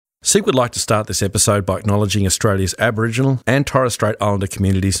SEEK would like to start this episode by acknowledging Australia's Aboriginal and Torres Strait Islander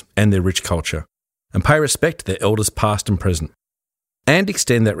communities and their rich culture, and pay respect to their elders past and present, and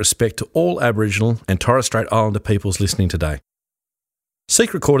extend that respect to all Aboriginal and Torres Strait Islander peoples listening today.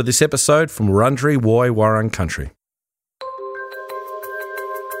 SEEK recorded this episode from Wurundjeri Woi Wurrung country.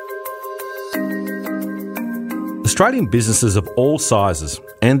 Australian businesses of all sizes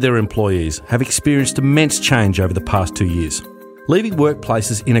and their employees have experienced immense change over the past 2 years, leaving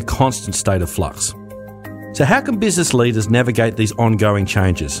workplaces in a constant state of flux. So how can business leaders navigate these ongoing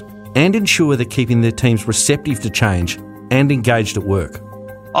changes and ensure they're keeping their teams receptive to change and engaged at work?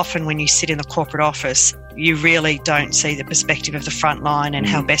 Often when you sit in the corporate office, you really don't see the perspective of the front line and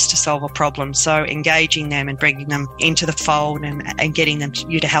how best to solve a problem. So engaging them and bringing them into the fold and getting them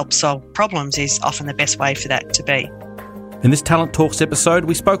to help solve problems is often the best way for that to be. In this Talent Talks episode,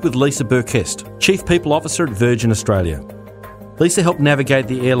 we spoke with Lisa Burkest, Chief People Officer at Virgin Australia. Lisa helped navigate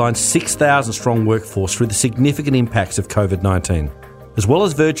the airline's 6,000-strong workforce through the significant impacts of COVID-19, as well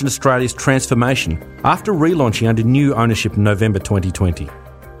as Virgin Australia's transformation after relaunching under new ownership in November 2020.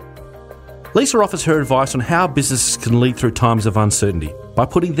 Lisa offers her advice on how businesses can lead through times of uncertainty by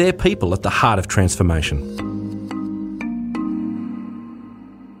putting their people at the heart of transformation.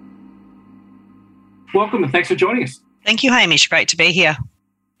 Welcome and thanks for joining us. Thank you, Hamish. Great to be here.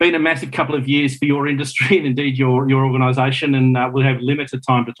 Been a massive couple of years for your industry and indeed your organisation, and we'll have limited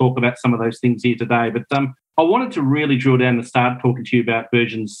time to talk about some of those things here today. But I wanted to really drill down and start talking to you about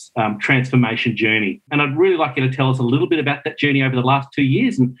Virgin's transformation journey. And I'd really like you to tell us a little bit about that journey over the last 2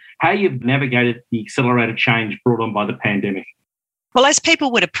 years and how you've navigated the accelerated change brought on by the pandemic. Well, as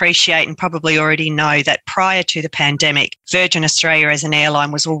people would appreciate and probably already know, that prior to the pandemic, Virgin Australia as an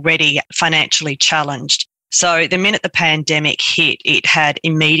airline was already financially challenged. So the minute the pandemic hit, it had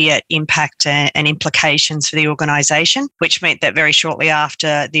immediate impact and implications for the organisation, which meant that very shortly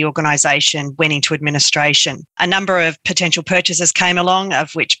after the organisation went into administration, a number of potential purchasers came along,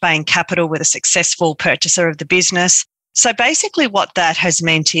 of which Bain Capital were the successful purchaser of the business. So basically what that has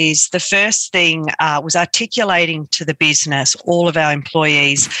meant is the first thing was articulating to the business, all of our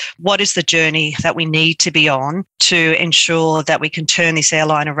employees, what is the journey that we need to be on to ensure that we can turn this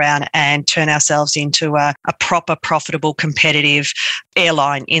airline around and turn ourselves into a proper, profitable, competitive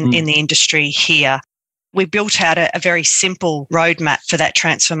airline in the industry here. We built out a very simple roadmap for that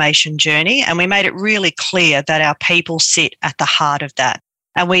transformation journey, and we made it really clear that our people sit at the heart of that.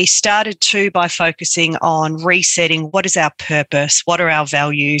 And we started by focusing on resetting what is our purpose, what are our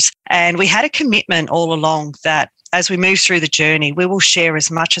values. And we had a commitment all along that as we move through the journey, we will share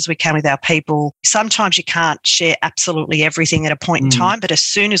as much as we can with our people. Sometimes you can't share absolutely everything at a point in time, but as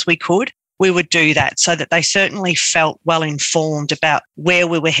soon as we could, we would do that so that they certainly felt well informed about where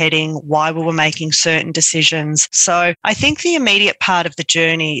we were heading, why we were making certain decisions. So I think the immediate part of the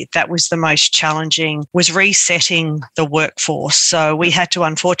journey that was the most challenging was resetting the workforce. So we had to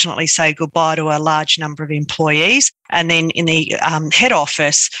unfortunately say goodbye to a large number of employees. And then in the head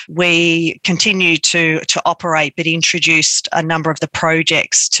office, we continued to operate, but introduced a number of the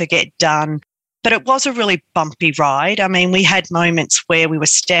projects to get done. But it was a really bumpy ride. I mean, we had moments where we were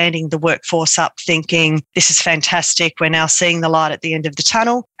standing the workforce up thinking, this is fantastic. We're now seeing the light at the end of the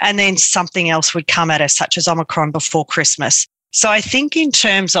tunnel. And then something else would come at us, such as Omicron before Christmas. So I think in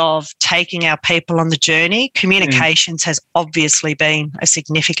terms of taking our people on the journey, communications has obviously been a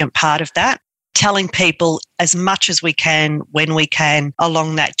significant part of that. Telling people as much as we can, when we can,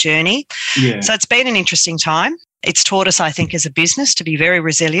 along that journey. Yeah. So it's been an interesting time. It's taught us, I think, as a business to be very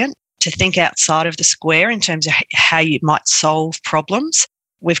resilient, to think outside of the square in terms of how you might solve problems.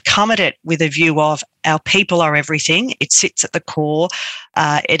 We've come at it with a view of our people are everything. It sits at the core.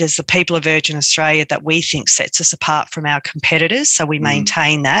 It is the people of Virgin Australia that we think sets us apart from our competitors. So we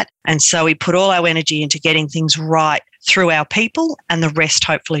maintain that. And so we put all our energy into getting things right through our people, and the rest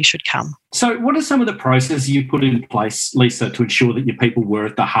hopefully should come. So what are some of the processes you put in place, Lisa, to ensure that your people were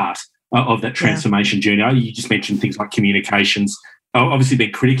at the heart of that transformation journey? You just mentioned things like communications. Obviously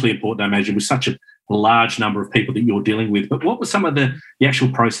been critically important, I imagine, with such a large number of people that you're dealing with. But what were some of the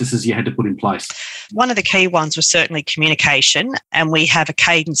actual processes you had to put in place? One of the key ones was certainly communication, and we have a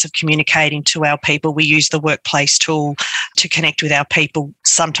cadence of communicating to our people. We use the workplace tool to connect with our people,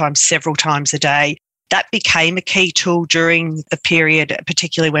 sometimes several times a day. That became a key tool during the period,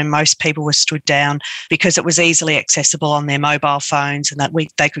 particularly when most people were stood down, because it was easily accessible on their mobile phones and that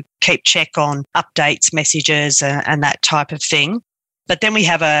they could keep check on updates, messages and that type of thing. But then we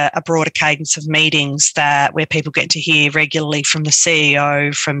have a broader cadence of meetings where people get to hear regularly from the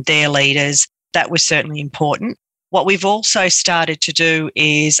CEO, from their leaders. That was certainly important. What we've also started to do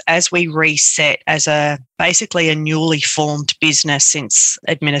is, as we reset as basically a newly formed business since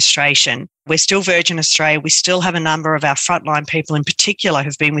administration, we're still Virgin Australia. We still have a number of our frontline people in particular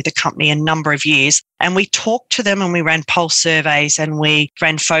who've been with the company a number of years. And we talked to them and we ran pulse surveys and we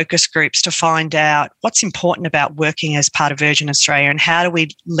ran focus groups to find out what's important about working as part of Virgin Australia and how do we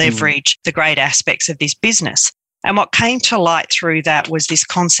leverage the great aspects of this business. And what came to light through that was this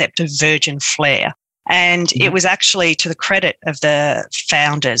concept of Virgin Flair. And it was actually to the credit of the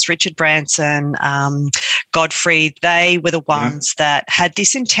founders, Richard Branson, Godfrey. They were the ones that had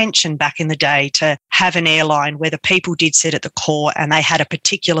this intention back in the day to have an airline where the people did sit at the core and they had a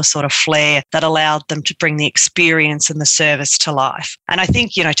particular sort of flair that allowed them to bring the experience and the service to life. And I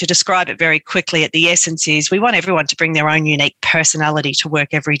think, to describe it very quickly, at the essence is we want everyone to bring their own unique personality to work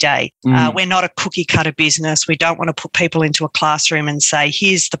every day. We're not a cookie cutter business. We don't want to put people into a classroom and say,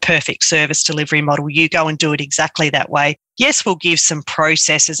 here's the perfect service delivery model. You go and do it exactly that way. Yes, we'll give some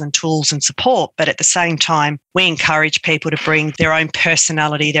processes and tools and support, but at the same time, we encourage people to bring their own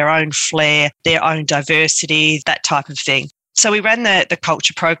personality, their own flair, their own diversity, that type of thing. So we ran the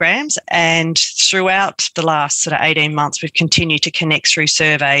culture programs, and throughout the last sort of 18 months, we've continued to connect through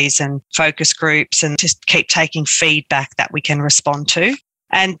surveys and focus groups and just keep taking feedback that we can respond to.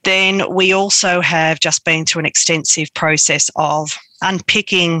 And then we also have just been through an extensive process of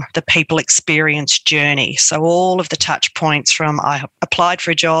unpicking the people experience journey. So all of the touch points from I applied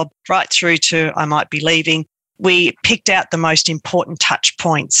for a job right through to I might be leaving. We picked out the most important touch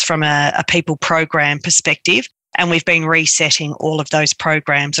points from a people program perspective, and we've been resetting all of those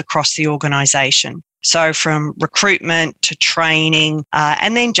programs across the organisation. So from recruitment to training,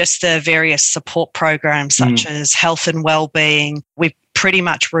 and then just the various support programs such as health and wellbeing. We've pretty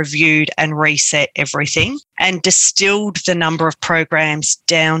much reviewed and reset everything and distilled the number of programs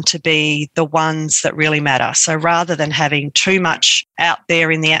down to be the ones that really matter. So rather than having too much out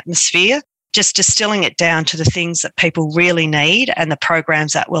there in the atmosphere, just distilling it down to the things that people really need and the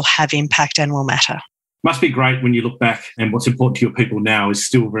programs that will have impact and will matter. Must be great when you look back and what's important to your people now is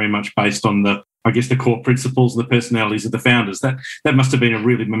still very much based on the core principles and the personalities of the founders. That must have been a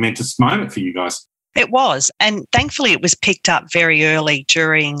really momentous moment for you guys. It was. And thankfully, it was picked up very early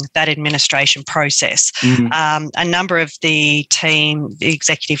during that administration process. A number of the team, the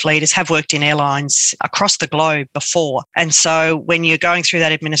executive leaders, have worked in airlines across the globe before. And so when you're going through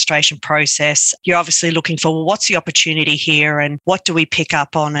that administration process, you're obviously looking for, well, what's the opportunity here and what do we pick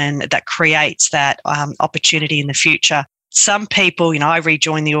up on, and that creates that opportunity in the future. Some people, I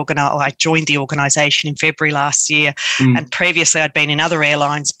joined the organisation in February last year, and previously I'd been in other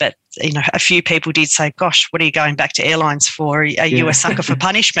airlines, but a few people did say, gosh, what are you going back to airlines for? Are you a sucker for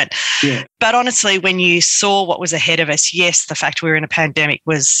punishment? But honestly, when you saw what was ahead of us, yes, the fact we were in a pandemic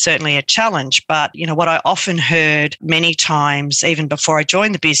was certainly a challenge. But, what I often heard many times, even before I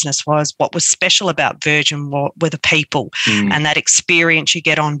joined the business, was what was special about Virgin were the people and that experience you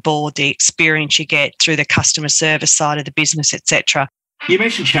get on board, the experience you get through the customer service side of the business, etc. You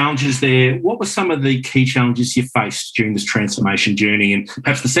mentioned challenges there. What were some of the key challenges you faced during this transformation journey? And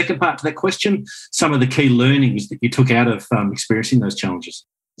perhaps the second part to that question, some of the key learnings that you took out of experiencing those challenges.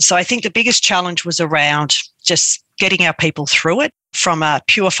 So I think the biggest challenge was around just getting our people through it from a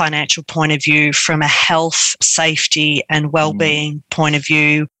pure financial point of view, from a health, safety and wellbeing point of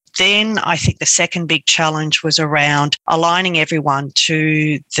view. Then I think the second big challenge was around aligning everyone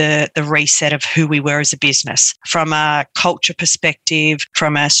to the reset of who we were as a business, from a culture perspective,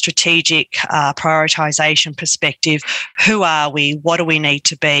 from a strategic prioritisation perspective. Who are we? What do we need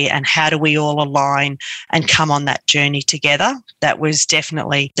to be? And how do we all align and come on that journey together? That was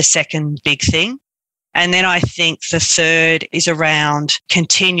definitely the second big thing. And then I think the third is around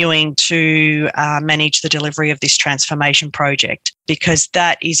continuing to manage the delivery of this transformation project, because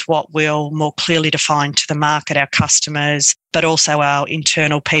that is what will more clearly define to the market, our customers, but also our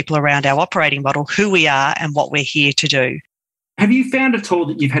internal people around our operating model, who we are and what we're here to do. Have you found at all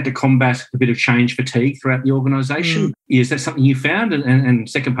that you've had to combat a bit of change fatigue throughout the organisation? Is that something you found? And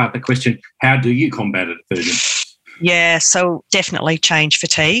second part of the question, how do you combat it at Virgin? Yeah, so definitely change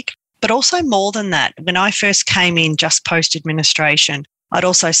fatigue. But also more than that, when I first came in just post-administration, I'd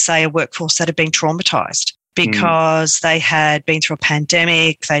also say a workforce that had been traumatised because they had been through a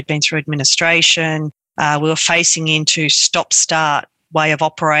pandemic, they'd been through administration, we were facing into stop-start way of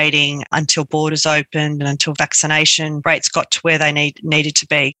operating until borders opened and until vaccination rates got to where they needed to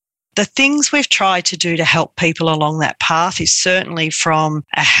be. The things we've tried to do to help people along that path is certainly from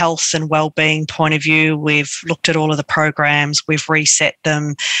a health and wellbeing point of view. We've looked at all of the programs, we've reset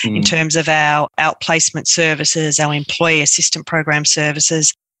them in terms of our outplacement services, our employee assistant program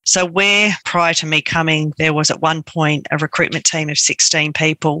services. So where prior to me coming, there was at one point a recruitment team of 16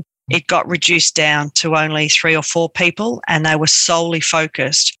 people, it got reduced down to only 3 or 4 people, and they were solely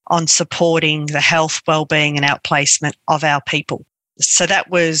focused on supporting the health, wellbeing and outplacement of our people. So that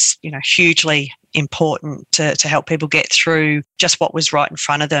was, hugely important to help people get through just what was right in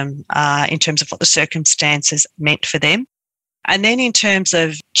front of them in terms of what the circumstances meant for them. And then in terms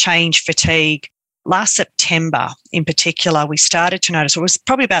of change fatigue, last September in particular, we started to notice, it was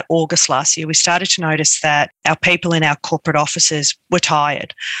probably about August last year, we started to notice that our people in our corporate offices were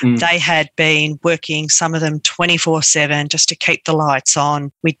tired. They had been working, some of them 24/7 just to keep the lights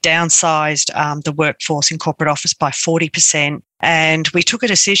on. We downsized the workforce in corporate office by 40%. And we took a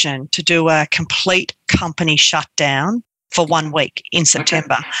decision to do a complete company shutdown for 1 week in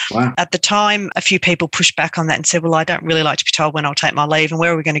September. Okay. Wow. At the time, a few people pushed back on that and said, well, I don't really like to be told when I'll take my leave and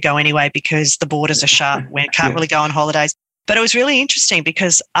where are we going to go anyway because the borders are shut. We can't really go on holidays. But it was really interesting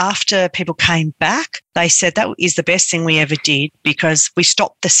because after people came back, they said that is the best thing we ever did because we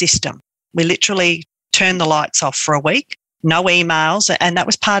stopped the system. We literally turned the lights off for a week, no emails, and that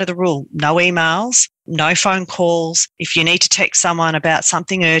was part of the rule. No emails, no phone calls. If you need to text someone about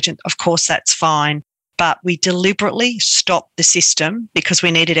something urgent, of course, that's fine. But we deliberately stopped the system because we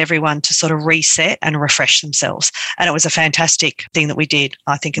needed everyone to sort of reset and refresh themselves. And it was a fantastic thing that we did,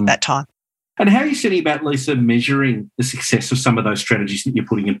 I think, at that time. And how are you setting about, Lisa, measuring the success of some of those strategies that you're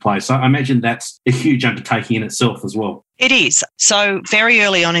putting in place? I imagine that's a huge undertaking in itself as well. It is. So very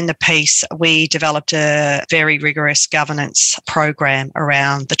early on in the piece, we developed a very rigorous governance program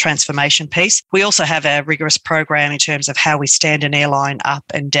around the transformation piece. We also have a rigorous program in terms of how we stand an airline up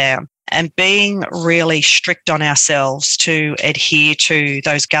and down. And being really strict on ourselves to adhere to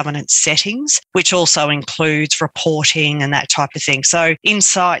those governance settings, which also includes reporting and that type of thing. So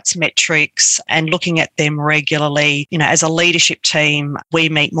insights, metrics, and looking at them regularly. As a leadership team, we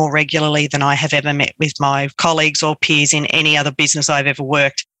meet more regularly than I have ever met with my colleagues or peers in any other business I've ever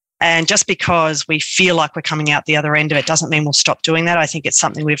worked. And just because we feel like we're coming out the other end of it doesn't mean we'll stop doing that. I think it's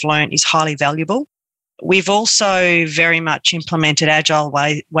something we've learned is highly valuable. We've also very much implemented agile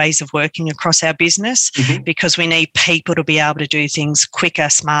ways of working across our business because we need people to be able to do things quicker,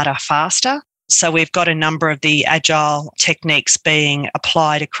 smarter, faster. So we've got a number of the agile techniques being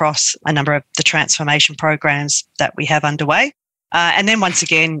applied across a number of the transformation programs that we have underway. And then once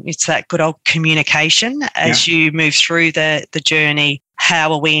again, it's that good old communication as you move through the journey.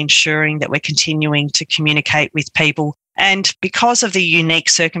 How are we ensuring that we're continuing to communicate with people? And because of the unique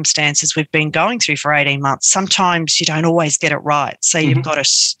circumstances we've been going through for 18 months, sometimes you don't always get it right. So you've got to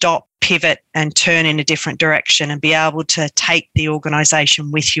stop, pivot and turn in a different direction and be able to take the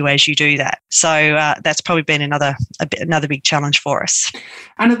organisation with you as you do that. So that's probably been another big challenge for us.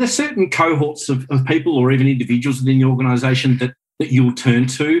 And are there certain cohorts of people or even individuals within the organisation that you'll turn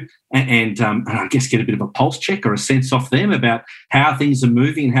to and I guess get a bit of a pulse check or a sense off them about how things are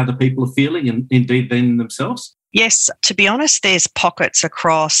moving and how the people are feeling and indeed them themselves? Yes, to be honest, there's pockets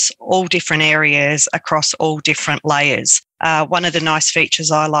across all different areas, across all different layers. One of the nice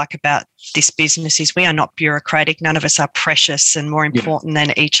features I like about this business is we are not bureaucratic. None of us are precious and more important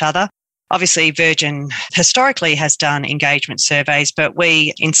than each other. Obviously, Virgin historically has done engagement surveys, but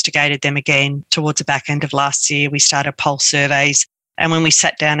we instigated them again towards the back end of last year. We started pulse surveys. And when we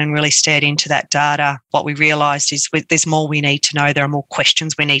sat down and really stared into that data, what we realised is there's more we need to know. There are more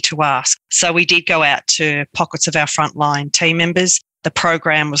questions we need to ask. So we did go out to pockets of our frontline team members. The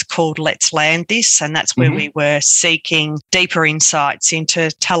program was called Let's Land This, and that's where we were seeking deeper insights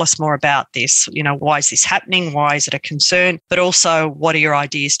into tell us more about this. Why is this happening? Why is it a concern? But also, what are your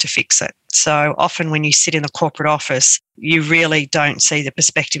ideas to fix it? So often when you sit in the corporate office, you really don't see the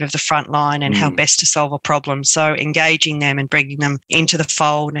perspective of the front line and how best to solve a problem. So engaging them and bringing them into the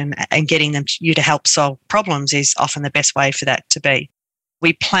fold and getting you to help solve problems is often the best way for that to be.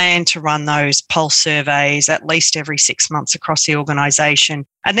 We plan to run those pulse surveys at least every 6 months across the organisation.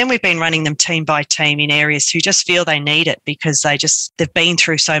 And then we've been running them team by team in areas who just feel they need it because they've been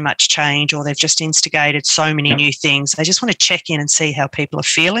through so much change or they've just instigated so many new things. They just want to check in and see how people are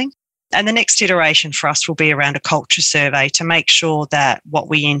feeling. And the next iteration for us will be around a culture survey to make sure that what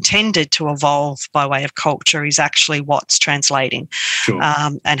we intended to evolve by way of culture is actually what's translating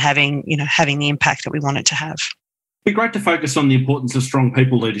and having the impact that we want it to have. It'd be great to focus on the importance of strong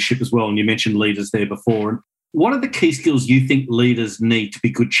people leadership as well. And you mentioned leaders there before. And what are the key skills you think leaders need to be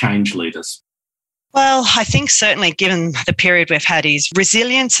good change leaders? Well, I think certainly given the period we've had is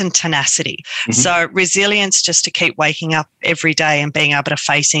resilience and tenacity. So resilience just to keep waking up every day and being able to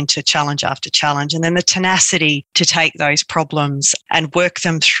face into challenge after challenge. And then the tenacity to take those problems and work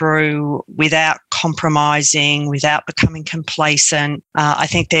them through without compromising, without becoming complacent. I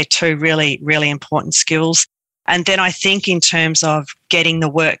think they're two really, really important skills. And then I think in terms of getting the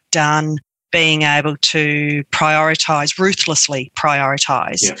work done, being able to prioritise, ruthlessly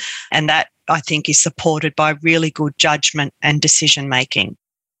prioritise. Yeah. And that, I think, is supported by really good judgment and decision making.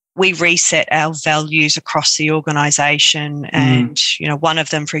 We reset our values across the organisation, and one of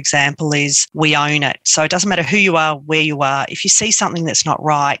them, for example, is we own it. So it doesn't matter who you are, where you are. If you see something that's not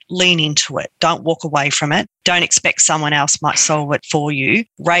right, lean into it. Don't walk away from it. Don't expect someone else might solve it for you.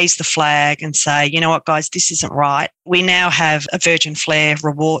 Raise the flag and say, you know what, guys, this isn't right. We now have a Virgin Flair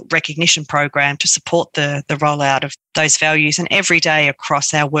reward recognition program to support the rollout of those values. And every day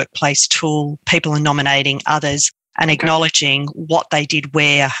across our workplace tool, people are nominating others and acknowledging what they did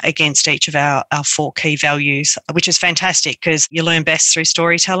where against each of our 4 key values, which is fantastic because you learn best through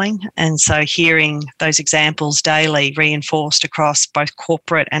storytelling. And so hearing those examples daily reinforced across both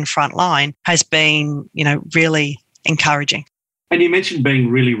corporate and frontline has been, really encouraging. And you mentioned being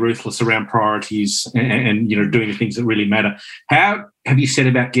really ruthless around priorities and doing the things that really matter. How have you set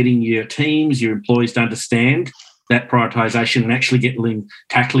about getting your teams, your employees to understand that prioritisation and actually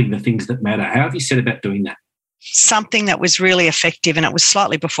tackling the things that matter? How have you set about doing that? Something that was really effective, and it was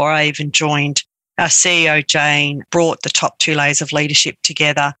slightly before I even joined, our CEO, Jane, brought the top 2 layers of leadership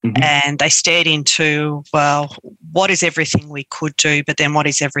together and they stared into, well, what is everything we could do, but then what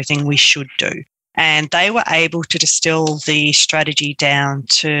is everything we should do? And they were able to distill the strategy down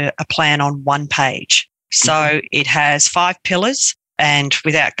to a plan on 1 page. So it has 5 pillars. And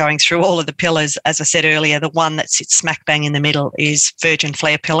without going through all of the pillars, as I said earlier, the one that sits smack bang in the middle is Virgin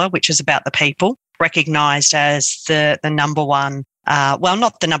Flair pillar, which is about the people, recognised as the number one.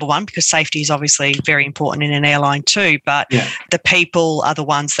 Not the number one, because safety is obviously very important in an airline too, but the people are the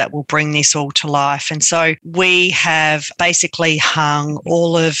ones that will bring this all to life. And so we have basically hung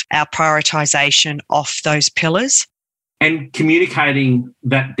all of our prioritisation off those pillars. And communicating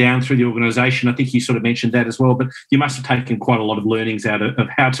that down through the organisation, I think you sort of mentioned that as well, but you must have taken quite a lot of learnings out of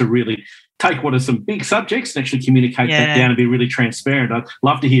how to really take what are some big subjects and actually communicate that down and be really transparent. I'd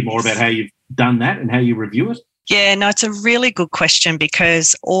love to hear more about how you've done that and how you review it. Yeah, no, it's a really good question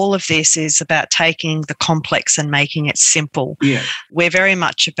because all of this is about taking the complex and making it simple. Yeah. We're very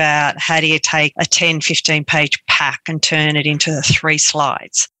much about how do you take a 10, 15-page pack and turn it into 3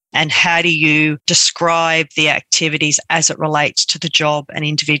 slides? And how do you describe the activities as it relates to the job an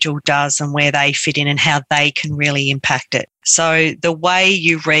individual does and where they fit in and how they can really impact it? So the way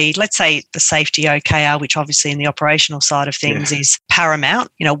you read, let's say the safety OKR, which obviously in the operational side of things is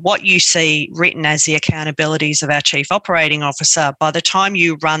paramount, what you see written as the accountabilities of our Chief Operating Officer, by the time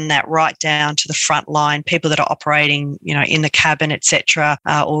you run that right down to the front line, people that are operating, in the cabin, etc.,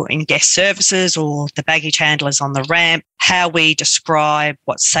 or in guest services or the baggage handlers on the ramp, how we describe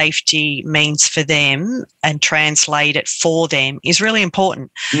what safety means for them and translate it for them is really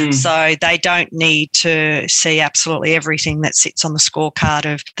important. So they don't need to see absolutely everything that sits on the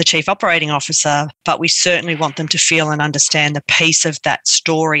scorecard of the Chief Operating Officer, but we certainly want them to feel and understand the piece of that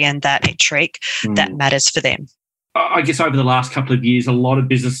story and that metric that matters for them. I guess over the last couple of years, a lot of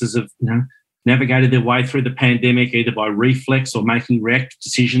businesses have navigated their way through the pandemic either by reflex or making reactive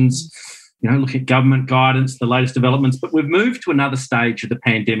decisions. Look at government guidance, the latest developments, but we've moved to another stage of the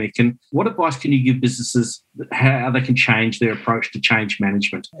pandemic. And what advice can you give businesses how they can change their approach to change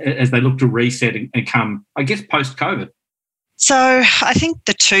management as they look to reset and come, I guess, post-COVID? So I think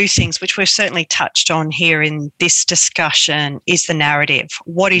the 2 things which we've certainly touched on here in this discussion is the narrative.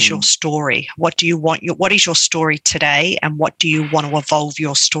 What is your story? What do you want? What is your story today? And what do you want to evolve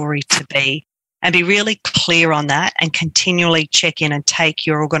your story to be? And be really clear on that and continually check in and take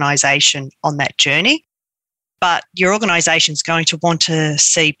your organisation on that journey. But your organisation is going to want to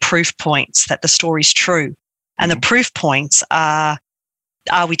see proof points that the story's true. And the proof points are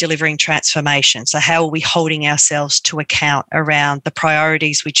we delivering transformation? So how are we holding ourselves to account around the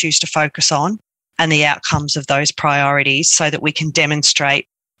priorities we choose to focus on and the outcomes of those priorities so that we can demonstrate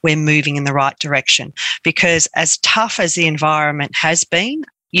we're moving in the right direction? Because as tough as the environment has been,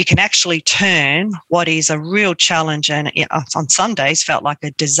 you can actually turn what is a real challenge and on some days felt like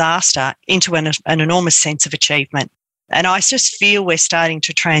a disaster into an enormous sense of achievement. And I just feel we're starting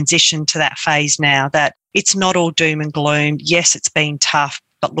to transition to that phase now that it's not all doom and gloom. Yes, it's been tough,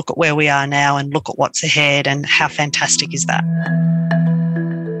 but look at where we are now and look at what's ahead and how fantastic is that.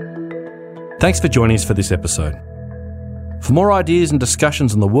 Thanks for joining us for this episode. For more ideas and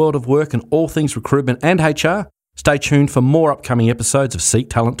discussions on the world of work and all things recruitment and HR, stay tuned for more upcoming episodes of Seek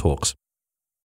Talent Talks.